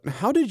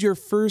how did your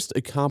first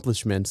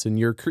accomplishments in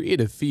your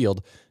creative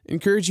field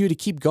encourage you to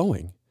keep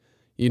going?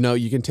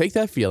 You can take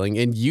that feeling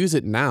and use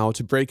it now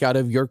to break out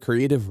of your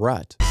creative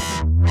rut.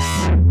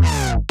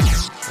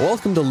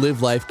 Welcome to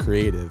Live Life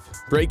Creative,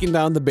 breaking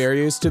down the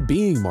barriers to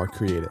being more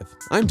creative.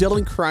 I'm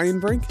Dylan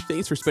Kryenbrink.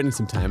 Thanks for spending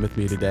some time with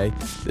me today.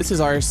 This is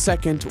our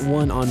second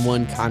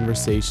one-on-one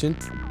conversation.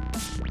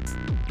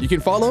 You can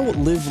follow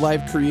Live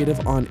Life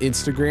Creative on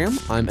Instagram.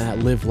 I'm at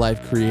Live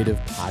Life Creative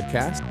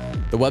Podcast.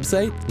 The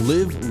website,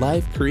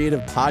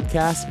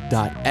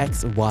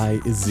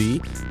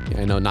 livelifecreativepodcast.xyz.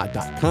 I know, not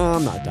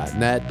 .com, not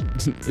 .net,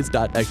 it's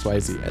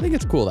 .xyz. I think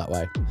it's cool that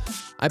way.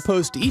 I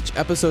post each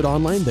episode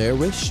online there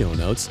with show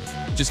notes.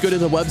 Just go to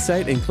the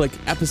website and click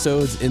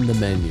episodes in the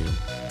menu.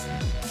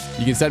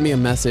 You can send me a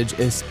message,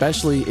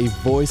 especially a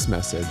voice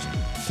message,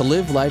 to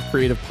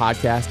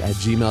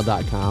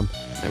livelifecreativepodcast@gmail.com.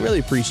 I really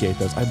appreciate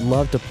those. I'd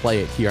love to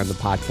play it here on the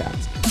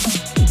podcast.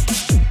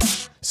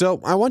 So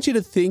I want you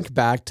to think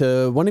back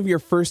to one of your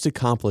first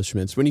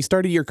accomplishments when you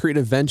started your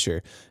creative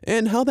venture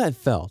and how that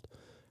felt.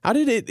 How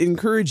did it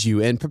encourage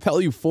you and propel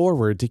you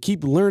forward to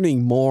keep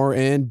learning more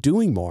and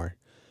doing more?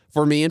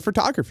 For me in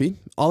photography,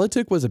 all it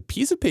took was a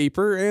piece of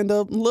paper and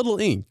a little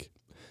ink.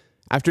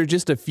 After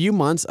just a few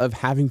months of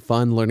having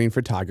fun learning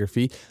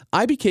photography,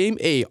 I became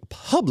a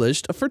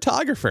published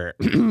photographer.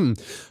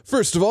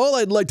 First of all,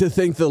 I'd like to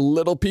thank the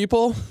little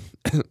people.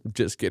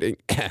 Just kidding.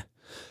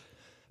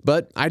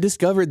 But I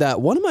discovered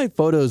that one of my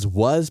photos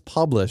was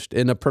published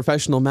in a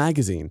professional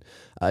magazine,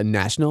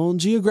 National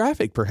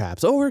Geographic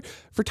perhaps, or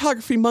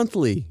Photography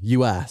Monthly,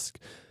 you ask.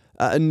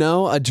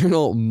 No, a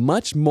journal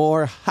much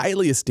more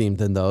highly esteemed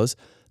than those,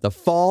 the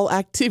Fall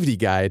Activity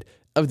Guide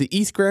of the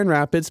East Grand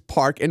Rapids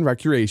Park and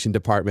Recreation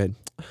Department.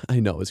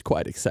 I know, it's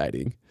quite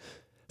exciting.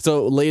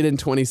 So late in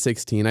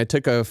 2016, I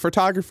took a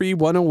photography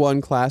 101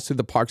 class through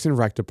the Parks and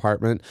Rec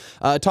Department,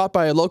 taught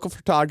by a local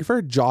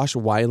photographer, Josh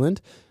Weiland.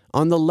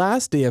 On the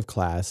last day of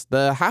class,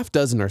 the half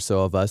dozen or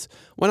so of us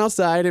went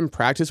outside and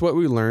practiced what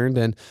we learned,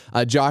 and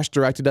Josh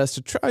directed us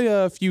to try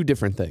a few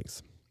different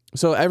things.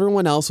 So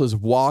everyone else was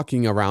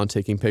walking around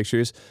taking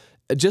pictures.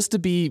 Just to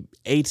be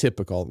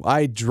atypical,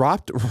 I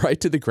dropped right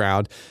to the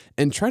ground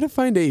and tried to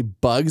find a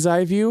bug's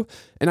eye view,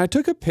 and I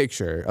took a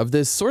picture of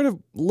this sort of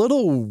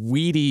little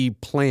weedy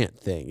plant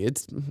thing.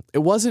 It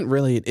wasn't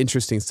really an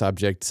interesting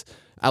subject,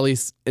 at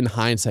least in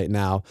hindsight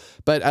now,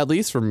 but at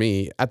least for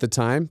me, at the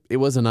time, it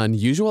was an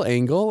unusual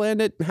angle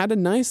and it had a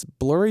nice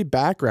blurry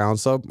background,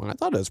 so I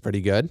thought it was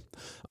pretty good.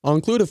 I'll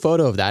include a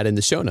photo of that in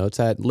the show notes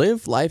at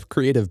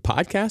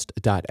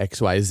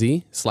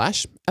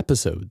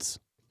livelifecreativepodcast.xyz/episodes.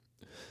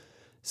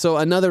 So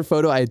another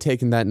photo I had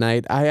taken that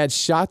night, I had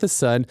shot the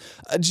sun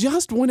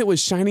just when it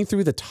was shining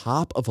through the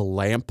top of a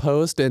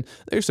lamppost, and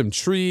there's some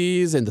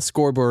trees and the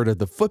scoreboard of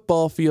the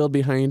football field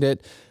behind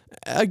it.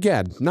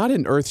 Again, not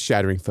an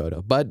earth-shattering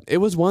photo, but it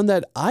was one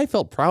that I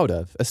felt proud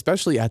of,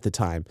 especially at the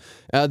time.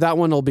 That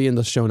one will be in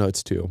the show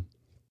notes too.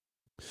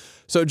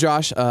 So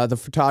Josh, the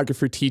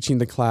photographer teaching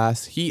the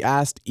class, he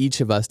asked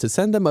each of us to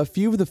send him a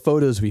few of the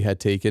photos we had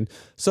taken,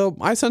 so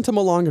I sent him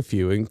along a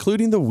few,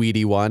 including the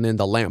weedy one and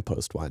the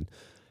lamppost one.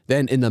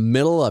 Then in the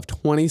middle of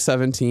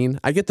 2017,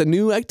 I get the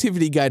new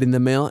activity guide in the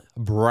mail,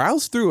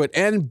 browse through it,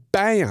 and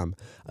bam,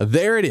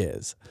 there it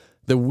is.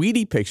 The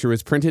weedy picture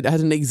is printed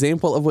as an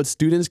example of what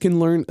students can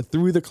learn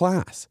through the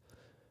class.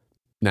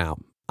 Now,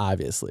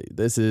 obviously,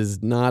 this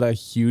is not a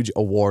huge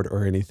award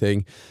or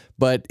anything,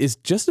 but it's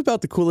just about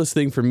the coolest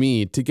thing for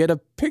me to get a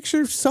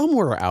picture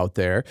somewhere out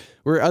there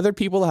where other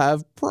people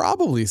have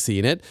probably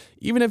seen it,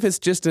 even if it's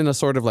just in a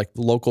sort of like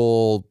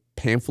local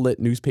pamphlet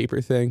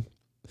newspaper thing.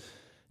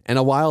 And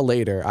a while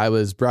later, I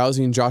was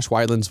browsing Josh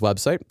Weiland's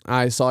website.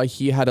 I saw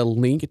he had a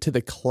link to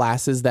the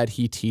classes that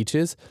he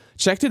teaches.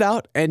 Checked it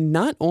out, and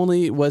not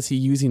only was he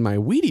using my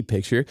weedy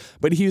picture,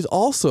 but he was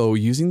also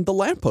using the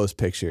lamppost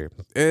picture.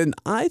 And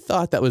I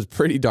thought that was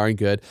pretty darn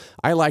good.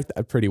 I liked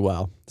that pretty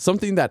well.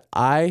 Something that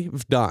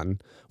I've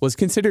done was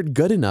considered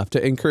good enough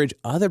to encourage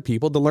other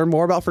people to learn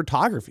more about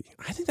photography.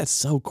 I think that's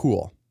so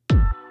cool.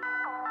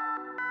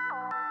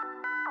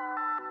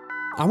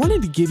 I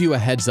wanted to give you a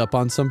heads up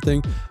on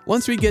something.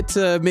 Once we get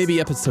to maybe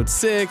episode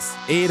 6,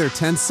 8, or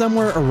 10,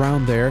 somewhere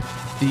around there,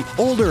 the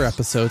older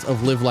episodes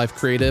of Live Life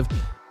Creative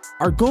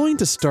are going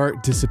to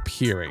start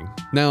disappearing.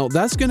 Now,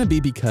 that's going to be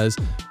because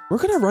we're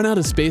going to run out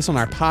of space on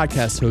our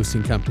podcast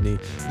hosting company.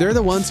 They're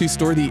the ones who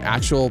store the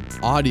actual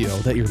audio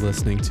that you're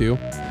listening to.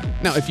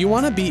 Now, if you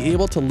want to be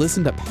able to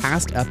listen to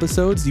past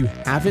episodes you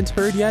haven't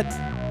heard yet,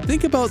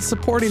 think about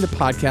supporting the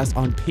podcast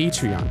on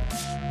Patreon.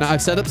 Now,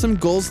 I've set up some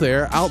goals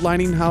there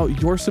outlining how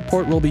your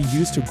support will be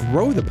used to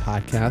grow the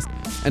podcast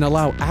and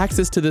allow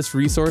access to this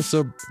resource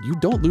so you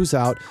don't lose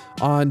out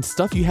on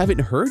stuff you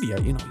haven't heard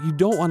yet. You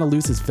don't want to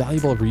lose this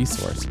valuable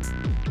resource.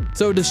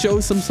 So to show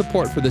some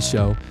support for the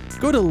show,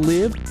 go to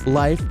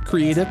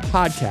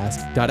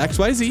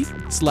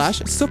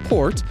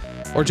livelifecreativepodcast.xyz/support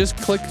or just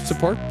click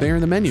support there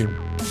in the menu.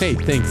 Hey,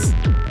 thanks.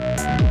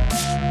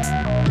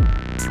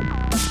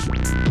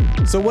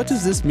 So what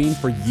does this mean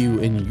for you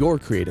in your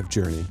creative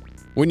journey?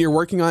 When you're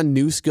working on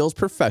new skills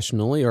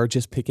professionally or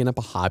just picking up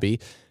a hobby,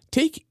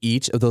 Take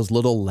each of those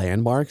little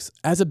landmarks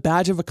as a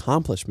badge of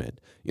accomplishment.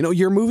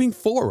 You're moving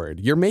forward,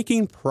 you're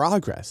making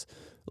progress.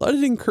 Let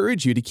it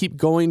encourage you to keep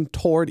going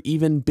toward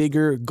even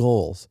bigger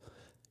goals.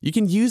 You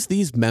can use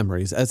these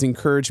memories as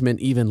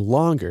encouragement even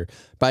longer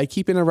by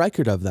keeping a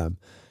record of them.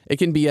 It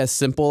can be as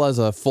simple as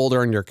a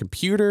folder on your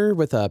computer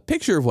with a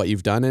picture of what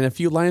you've done and a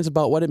few lines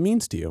about what it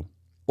means to you.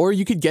 Or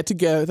you could get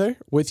together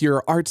with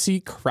your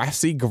artsy,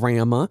 craftsy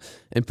grandma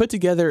and put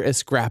together a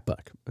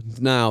scrapbook.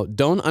 Now,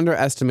 don't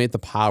underestimate the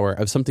power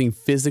of something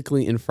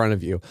physically in front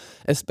of you,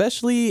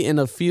 especially in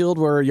a field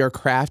where your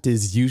craft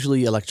is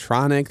usually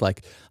electronic,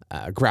 like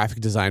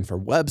graphic design for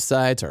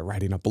websites or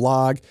writing a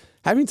blog.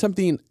 Having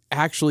something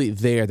actually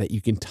there that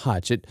you can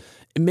touch, it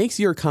makes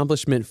your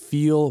accomplishment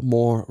feel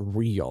more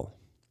real.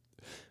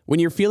 When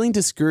you're feeling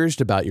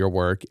discouraged about your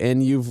work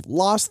and you've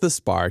lost the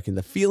spark and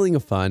the feeling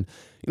of fun,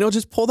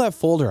 just pull that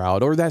folder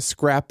out or that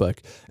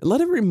scrapbook and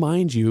let it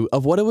remind you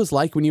of what it was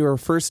like when you were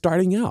first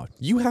starting out.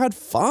 You had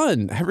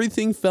fun.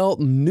 Everything felt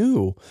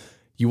new.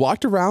 You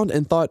walked around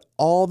and thought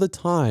all the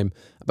time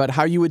about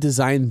how you would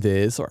design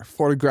this or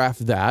photograph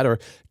that or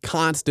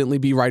constantly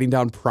be writing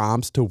down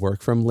prompts to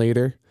work from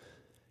later.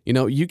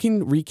 You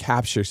can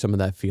recapture some of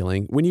that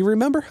feeling when you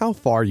remember how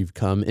far you've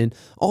come and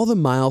all the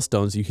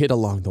milestones you hit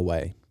along the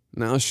way.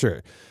 Now,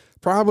 sure,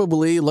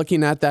 probably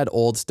looking at that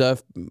old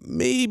stuff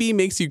maybe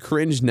makes you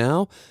cringe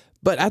now,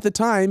 but at the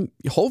time,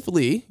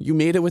 hopefully you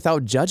made it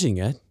without judging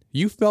it.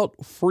 You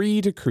felt free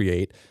to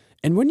create.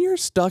 And when you're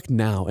stuck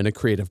now in a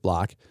creative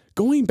block,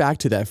 going back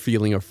to that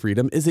feeling of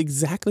freedom is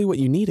exactly what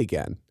you need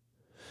again.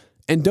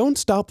 And don't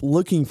stop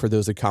looking for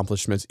those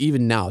accomplishments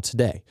even now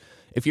today.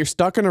 If you're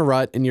stuck in a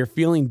rut and you're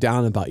feeling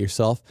down about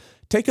yourself,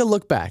 take a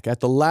look back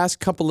at the last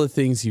couple of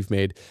things you've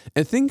made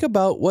and think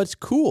about what's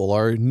cool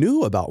or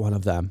new about one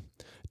of them.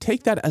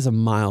 Take that as a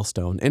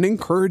milestone and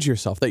encourage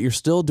yourself that you're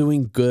still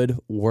doing good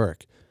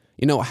work.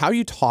 How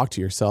you talk to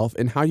yourself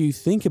and how you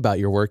think about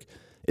your work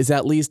is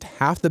at least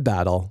half the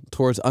battle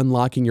towards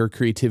unlocking your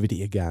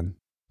creativity again.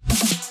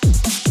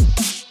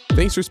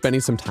 Thanks for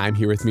spending some time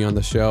here with me on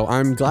the show.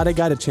 I'm glad I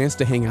got a chance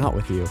to hang out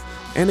with you.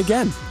 And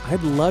again,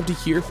 I'd love to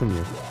hear from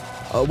you.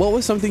 What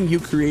was something you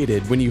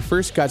created when you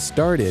first got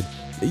started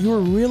that you were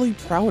really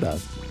proud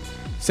of?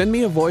 Send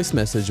me a voice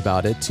message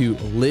about it to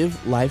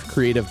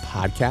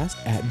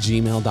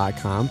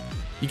livelifecreativepodcast@gmail.com.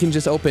 You can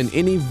just open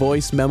any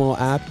voice memo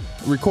app,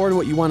 record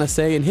what you want to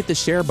say, and hit the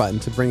share button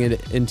to bring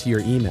it into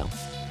your email.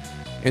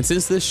 And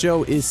since this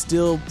show is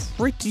still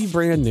pretty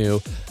brand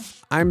new,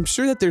 I'm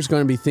sure that there's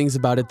going to be things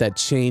about it that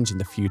change in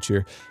the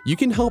future. You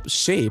can help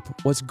shape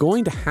what's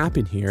going to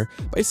happen here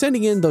by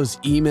sending in those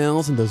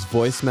emails and those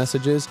voice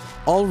messages.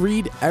 I'll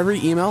read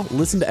every email,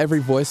 listen to every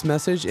voice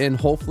message, and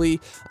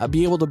hopefully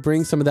be able to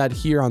bring some of that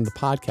here on the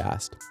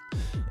podcast.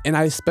 And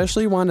I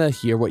especially want to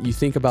hear what you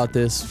think about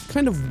this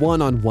kind of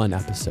one-on-one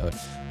episode.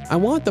 I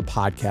want the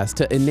podcast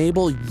to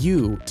enable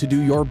you to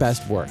do your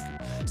best work.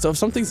 So if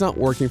something's not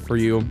working for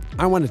you,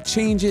 I want to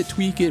change it,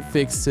 tweak it,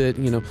 fix it,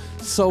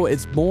 so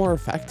it's more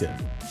effective.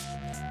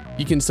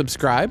 You can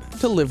subscribe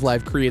to Live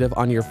Life Creative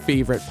on your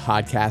favorite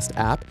podcast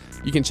app.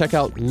 You can check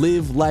out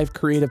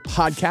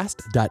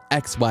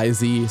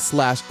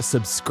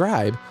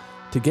livelifecreativepodcast.xyz/subscribe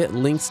to get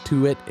links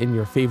to it in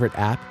your favorite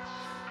app.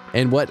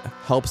 And what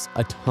helps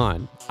a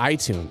ton,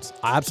 iTunes.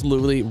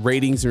 Absolutely,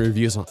 ratings and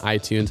reviews on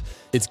iTunes.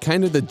 It's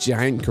kind of the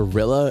giant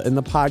gorilla in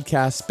the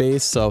podcast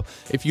space. So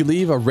if you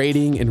leave a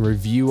rating and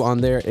review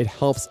on there, it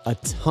helps a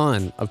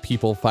ton of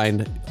people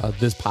find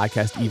this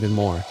podcast even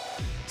more.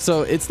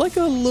 So it's like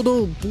a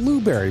little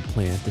blueberry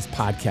plant, this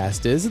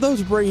podcast is.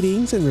 Those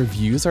ratings and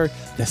reviews are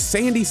the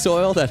sandy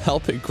soil that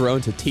help it grow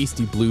into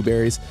tasty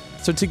blueberries.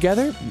 So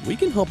together, we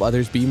can help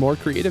others be more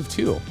creative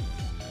too.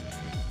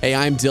 Hey,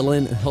 I'm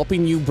Dylan,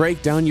 helping you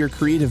break down your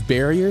creative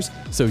barriers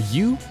so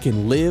you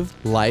can live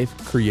life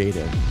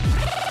creative.